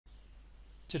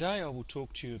Today I will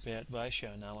talk to you about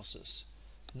ratio analysis,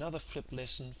 another flipped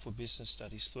lesson for Business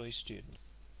Studies 3 students.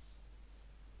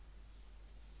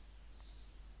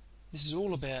 This is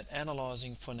all about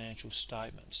analysing financial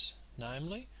statements,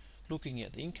 namely looking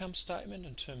at the income statement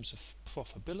in terms of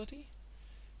profitability,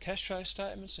 cash flow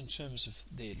statements in terms of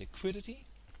their liquidity,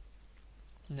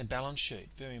 and the balance sheet,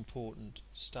 very important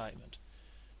statement.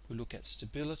 We look at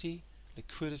stability,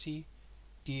 liquidity,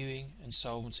 gearing and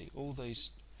solvency. All these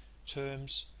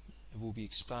terms will be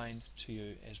explained to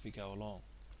you as we go along.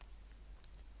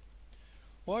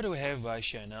 Why do we have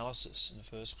ratio analysis in the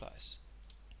first place?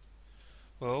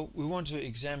 Well, we want to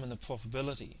examine the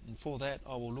profitability, and for that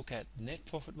I will look at the net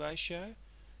profit ratio,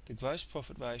 the gross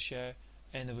profit ratio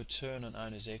and the return on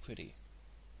owner's equity.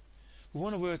 We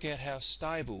want to work out how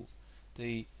stable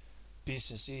the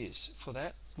business is. For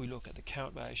that we look at the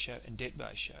current ratio and debt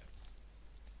ratio.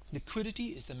 Liquidity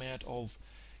is the amount of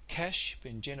cash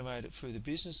being generated through the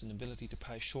business and the ability to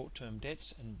pay short-term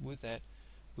debts, and with that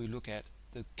we look at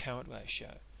the current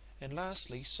ratio. And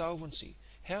lastly, solvency.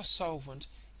 How solvent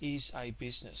is a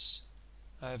business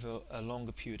over a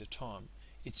longer period of time,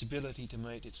 its ability to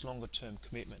meet its longer term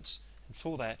commitments, and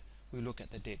for that we look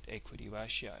at the debt equity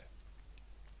ratio.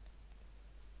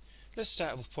 Let's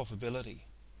start with profitability.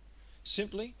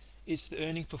 Simply, it's the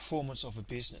earning performance of a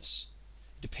business.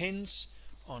 It depends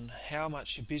on how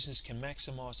much a business can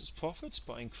maximise its profits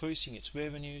by increasing its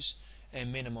revenues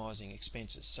and minimising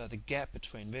expenses. So the gap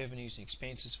between revenues and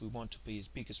expenses we want to be as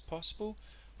big as possible,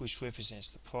 which represents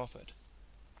the profit.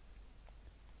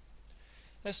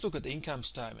 Let's look at the income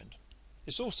statement.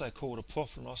 It's also called a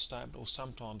profit and loss statement or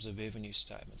sometimes a revenue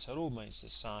statement, so it all means the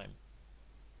same.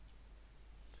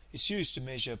 It's used to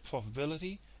measure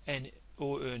profitability and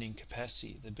or earning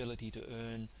capacity, the ability to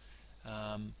earn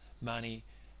money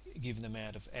given the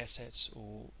amount of assets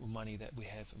or money that we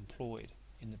have employed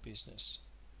in the business.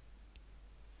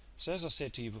 So as I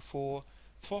said to you before,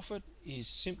 profit is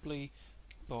simply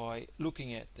by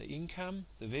looking at the income,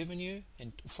 the revenue,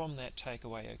 and from that take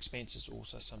away our expenses,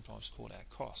 also sometimes called our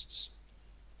costs.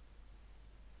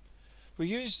 We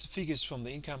use the figures from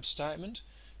the income statement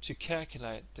to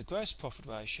calculate the gross profit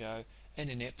ratio and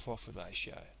the net profit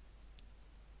ratio.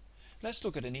 Let's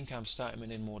look at an income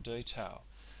statement in more detail.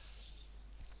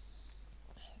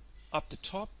 Up the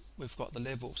top we've got the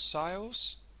level of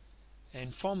sales,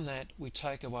 and from that we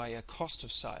take away a cost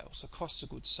of sales, a cost of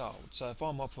goods sold. So if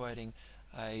I'm operating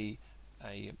a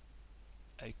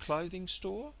clothing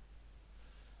store,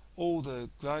 all the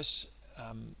gross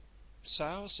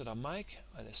sales that I make,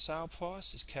 the sale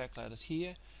price is calculated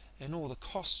here, and all the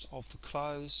cost of the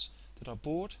clothes that I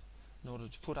bought in order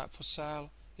to put up for sale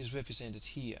is represented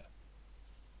here.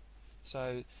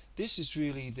 So this is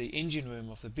really the engine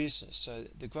room of the business, so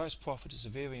the gross profit is a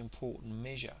very important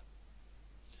measure.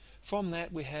 From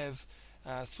that we have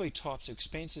three types of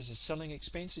expenses. As selling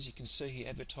expenses, you can see here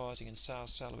advertising and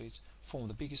sales salaries form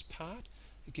the biggest part,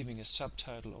 giving a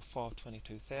subtotal of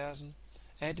 $522,000.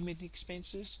 Admin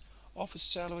expenses, office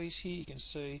salaries, here you can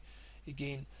see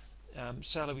again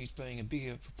salaries being a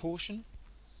bigger proportion.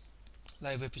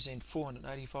 They represent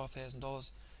 $485,000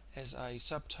 as a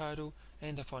subtotal,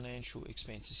 and the financial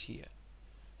expenses here.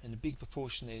 And the big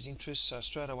proportion there is interest, so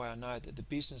straight away I know that the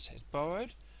business has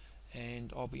borrowed,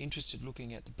 and I'll be interested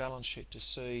looking at the balance sheet to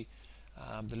see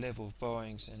the level of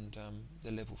borrowings and the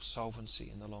level of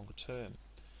solvency in the longer term.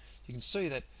 You can see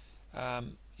that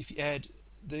if you add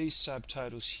these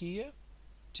subtotals here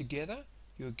together,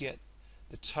 you'll get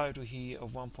the total here of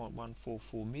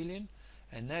 1.144 million,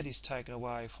 and that is taken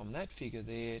away from that figure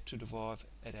there to derive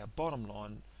at our bottom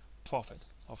line profit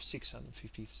of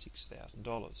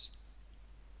 $656,000.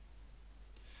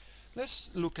 Let's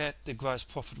look at the gross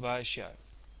profit ratio.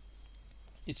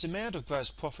 It's the amount of gross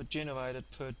profit generated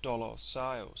per dollar of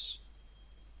sales.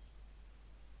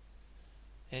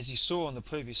 As you saw on the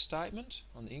previous statement,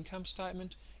 on the income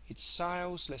statement, it's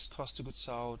sales less cost of goods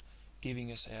sold,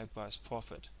 giving us our gross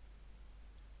profit.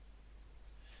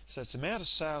 So it's the amount of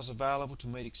sales available to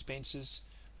meet expenses,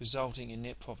 resulting in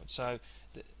net profit. So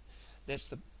that's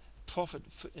the profit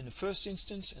in the first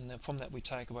instance, and then from that we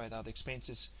take away the other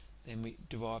expenses, then we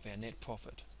derive our net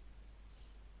profit.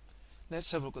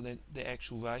 Let's have a look at the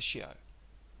actual ratio,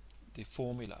 the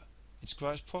formula. It's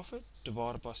gross profit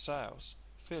divided by sales.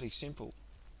 Fairly simple.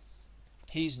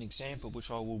 Here's an example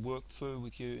which I will work through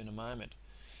with you in a moment.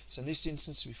 So in this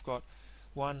instance we've got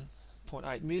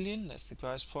 1.8 million, that's the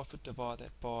gross profit, divide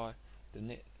that by the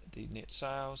net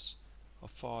sales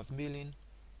of 5 million,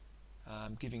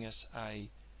 giving us a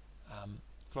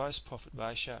gross profit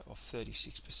ratio of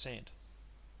 36%.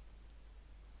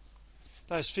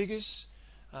 Those figures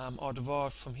I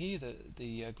derive from here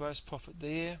the gross profit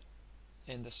there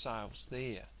and the sales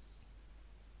there.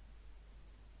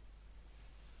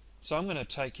 So I'm going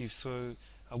to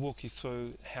walk you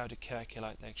through how to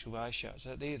calculate the actual ratio.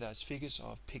 So there are those figures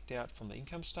I've picked out from the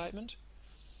income statement.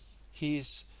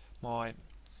 Here's my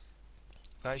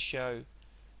ratio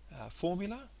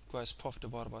formula, gross profit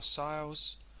divided by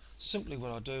sales. Simply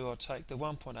what I do, I take the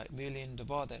 1.8 million,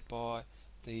 divide that by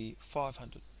the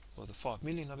 500, or the 5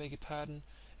 million, I beg your pardon,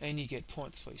 and you get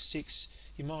 0.36.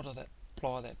 You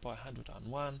multiply that by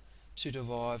 101 to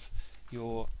derive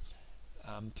your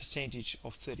percentage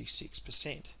of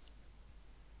 36%.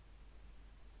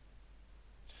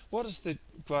 What does the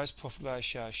gross profit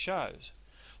ratio show?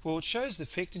 Well, it shows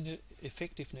the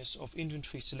effectiveness of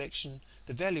inventory selection,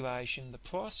 the valuation, the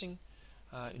pricing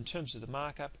in terms of the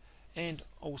markup, and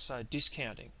also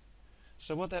discounting.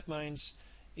 So what that means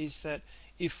is that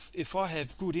if I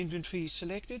have good inventory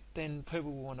selected, then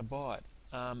people will want to buy it.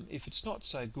 If it's not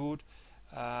so good,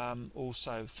 or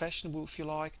so fashionable if you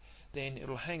like, then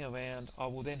it'll hang around. I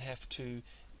will then have to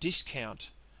discount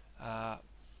my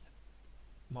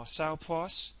sale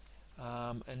price,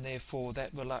 and therefore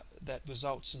that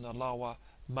results in a lower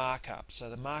markup. So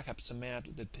the markup's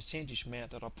amount, the percentage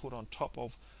amount that I put on top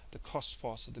of the cost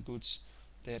price of the goods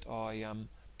that I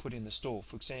put in the store.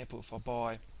 For example, if I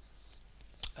buy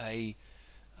an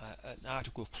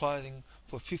article of clothing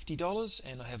for $50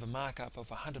 and I have a markup of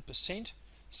 100%,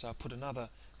 so I put another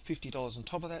 $50 on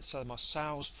top of that, so my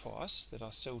sales price that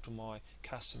I sell to my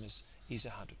customers is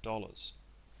 $100.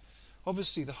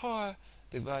 Obviously, the higher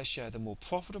the ratio, the more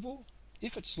profitable.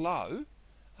 If it's low,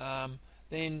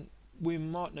 then we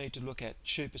might need to look at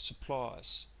cheaper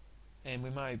suppliers, and we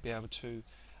may be able to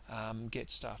get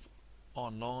stuff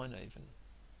online even.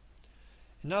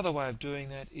 Another way of doing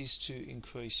that is to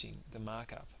increasing the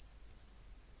markup.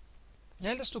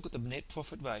 Now let's look at the net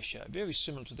profit ratio, very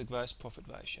similar to the gross profit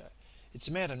ratio. It's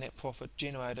the amount of net profit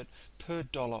generated per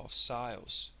dollar of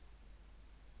sales.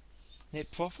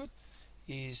 Net profit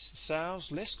is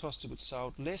sales less cost of goods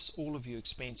sold less all of your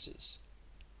expenses.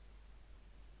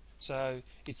 So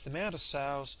it's the amount of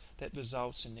sales that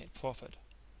results in net profit.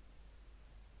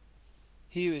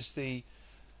 Here is the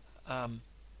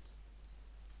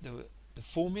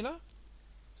formula,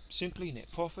 simply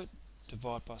net profit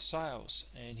divided by sales,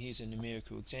 and here's a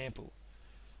numerical example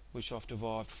which I've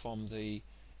derived from the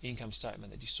income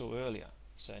statement that you saw earlier.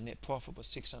 So net profit was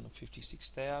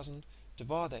 656,000,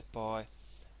 divide that by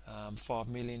 5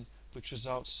 million, which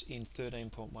results in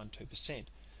 13.12%.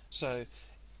 So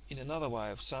in another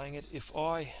way of saying it, if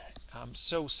I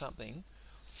sell something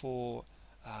for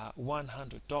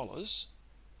 $100,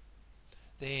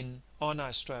 then I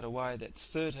know straight away that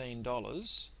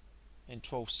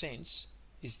 $13.12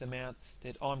 is the amount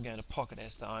that I'm going to pocket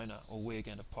as the owner, or we're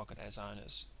going to pocket as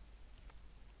owners.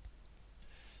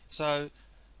 So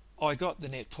I got the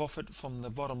net profit from the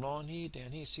bottom line here,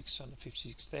 down here,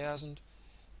 656,000.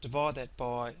 Divide that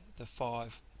by the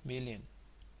 5 million.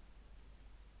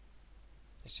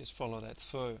 Let's just follow that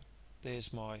through.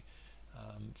 There's my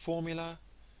formula.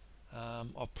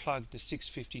 I've plugged the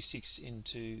 656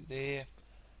 into there,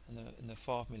 and the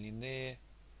 5 million there,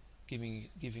 giving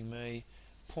me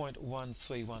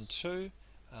 0.1312.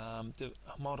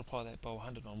 Multiply that by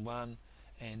 101,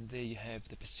 and there you have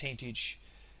the percentage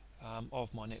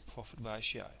of my net profit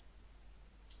ratio.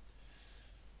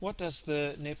 What does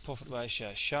the net profit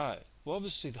ratio show? Well,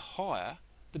 obviously the higher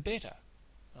the better,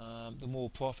 the more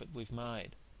profit we've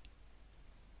made.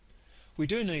 We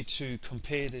do need to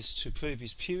compare this to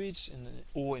previous periods,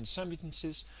 or in some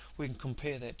instances we can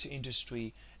compare that to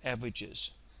industry averages.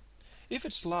 If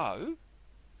it's low,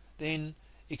 then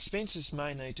expenses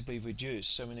may need to be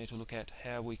reduced, so we need to look at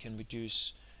how we can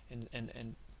reduce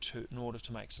in order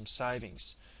to make some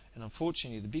savings. And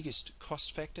unfortunately the biggest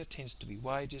cost factor tends to be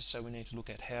wages, so we need to look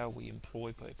at how we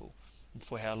employ people and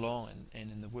for how long, and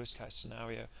in the worst case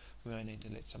scenario we may need to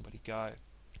let somebody go.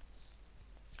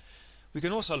 We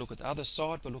can also look at the other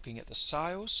side by looking at the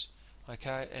sales,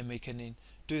 okay, and we can then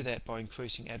do that by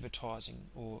increasing advertising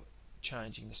or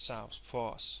changing the sales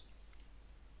price.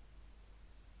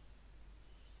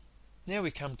 Now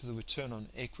we come to the return on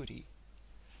equity.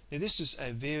 Now this is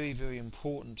a very, very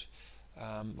important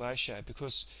ratio,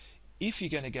 because if you're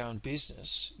going to go in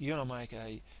business, you're going to make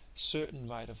a certain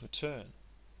rate of return,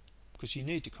 because you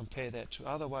need to compare that to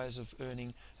other ways of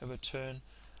earning a return,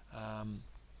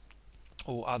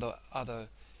 or other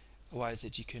ways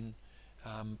that you can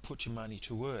put your money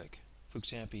to work. For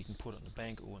example, you can put it in the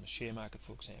bank or in the share market,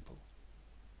 for example.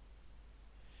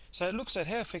 So it looks at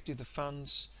how effective the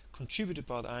funds contributed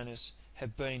by the owners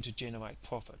have been to generate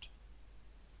profit.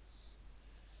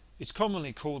 It's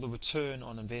commonly called the return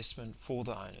on investment for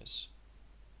the owners,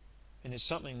 and it's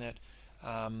something that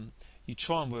you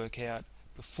try and work out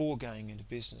before going into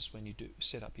business when you do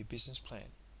set up your business plan.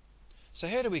 So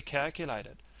how do we calculate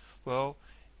it? Well,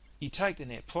 you take the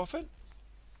net profit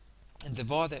and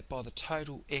divide that by the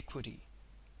total equity,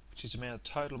 which is the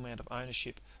total amount of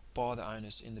ownership by the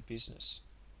owners in the business.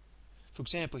 For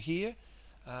example, here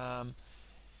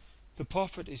the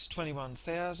profit is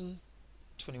 21,500,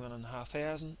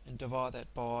 and divide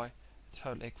that by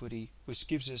total equity, which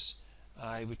gives us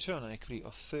a return on equity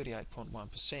of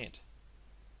 38.1%.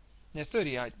 Now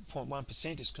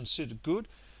 38.1% is considered good.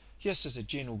 Yes, as a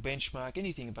general benchmark,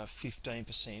 anything above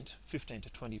 15%, 15 to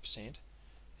 20%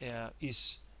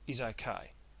 is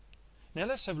okay. Now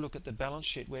let's have a look at the balance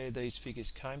sheet where these figures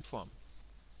came from.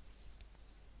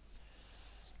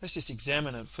 Let's just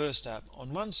examine it first up.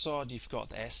 On one side you've got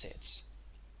the assets.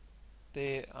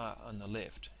 There are on the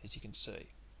left, as you can see.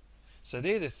 So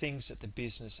they're the things that the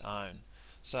business own.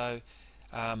 So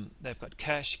they've got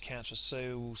cash, accounts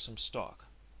receivable, some stock.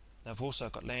 They've also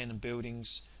got land and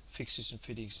buildings, fixtures and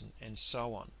fittings, and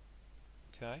so on.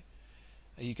 Okay.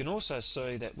 You can also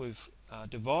see that we've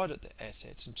divided the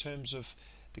assets in terms of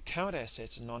the current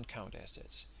assets and non-current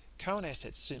assets. Current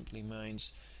assets simply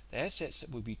means the assets that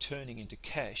will be turning into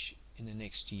cash in the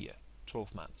next year,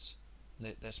 12 months.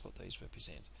 And that's what these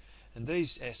represent. And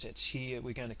these assets here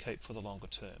we're going to keep for the longer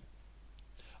term.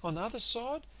 On the other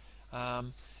side,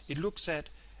 it looks at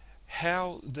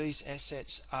how these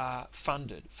assets are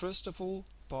funded. First of all,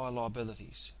 by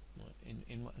liabilities.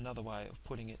 In another way of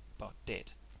putting it, by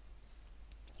debt.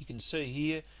 You can see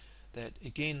here that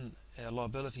again our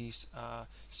liabilities are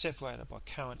separated by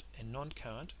current and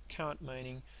non-current. Current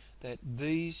meaning that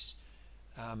these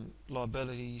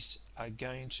liabilities are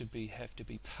going to have to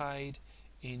be paid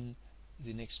in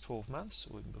the next 12 months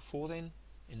or even before then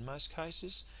in most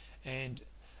cases, and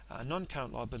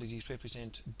non-current liabilities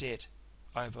represent debt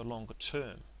over a longer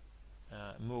term.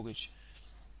 Mortgage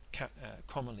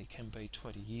commonly can be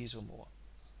 20 years or more.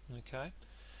 Okay,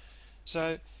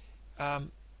 so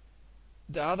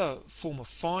the other form of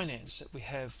finance that we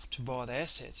have to buy the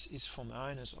assets is from the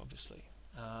owners, obviously,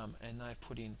 and they've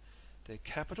put in their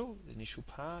capital, the initial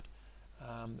part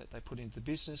that they put into the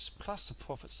business, plus the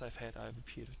profits they've had over a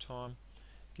period of time,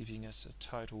 giving us a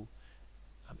total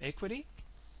equity.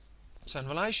 So in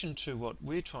relation to what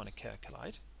we're trying to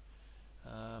calculate,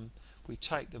 we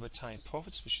take the retained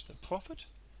profits, which is the profit,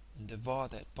 and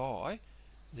divide that by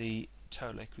the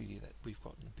total equity that we've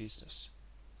got in the business.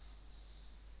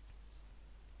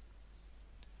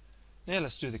 Now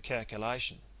let's do the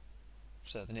calculation.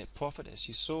 So the net profit, as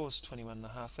you saw, is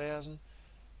 21,500,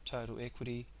 total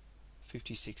equity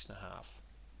 56,500.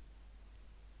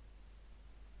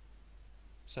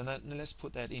 So now let's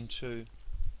put that into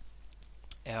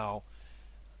our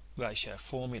ratio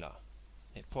formula.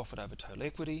 Net profit over total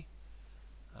equity.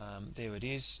 There it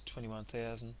is,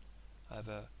 21,000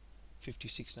 over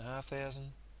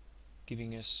 56,500,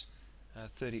 giving us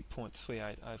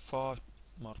 30.3805.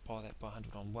 Multiply that by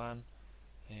 100 on 1,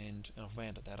 and I've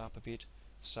rounded that up a bit.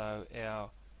 So our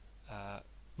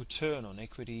return on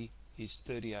equity is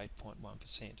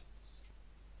 38.1%.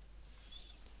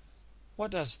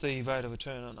 What does the rate of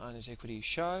return on owner's equity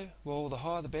show? Well, the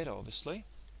higher the better, obviously.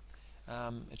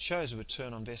 It shows a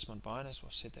return on investment by owners.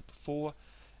 I've said that before,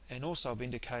 and also I've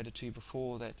indicated to you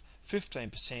before that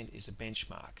 15% is a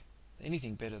benchmark.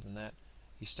 Anything better than that,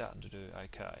 you're starting to do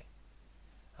okay.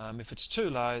 If it's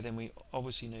too low, then we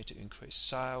obviously need to increase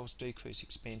sales, decrease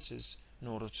expenses in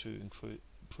order to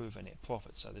improve our net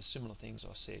profit. So there's similar things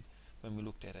I said when we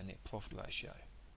looked at our net profit ratio.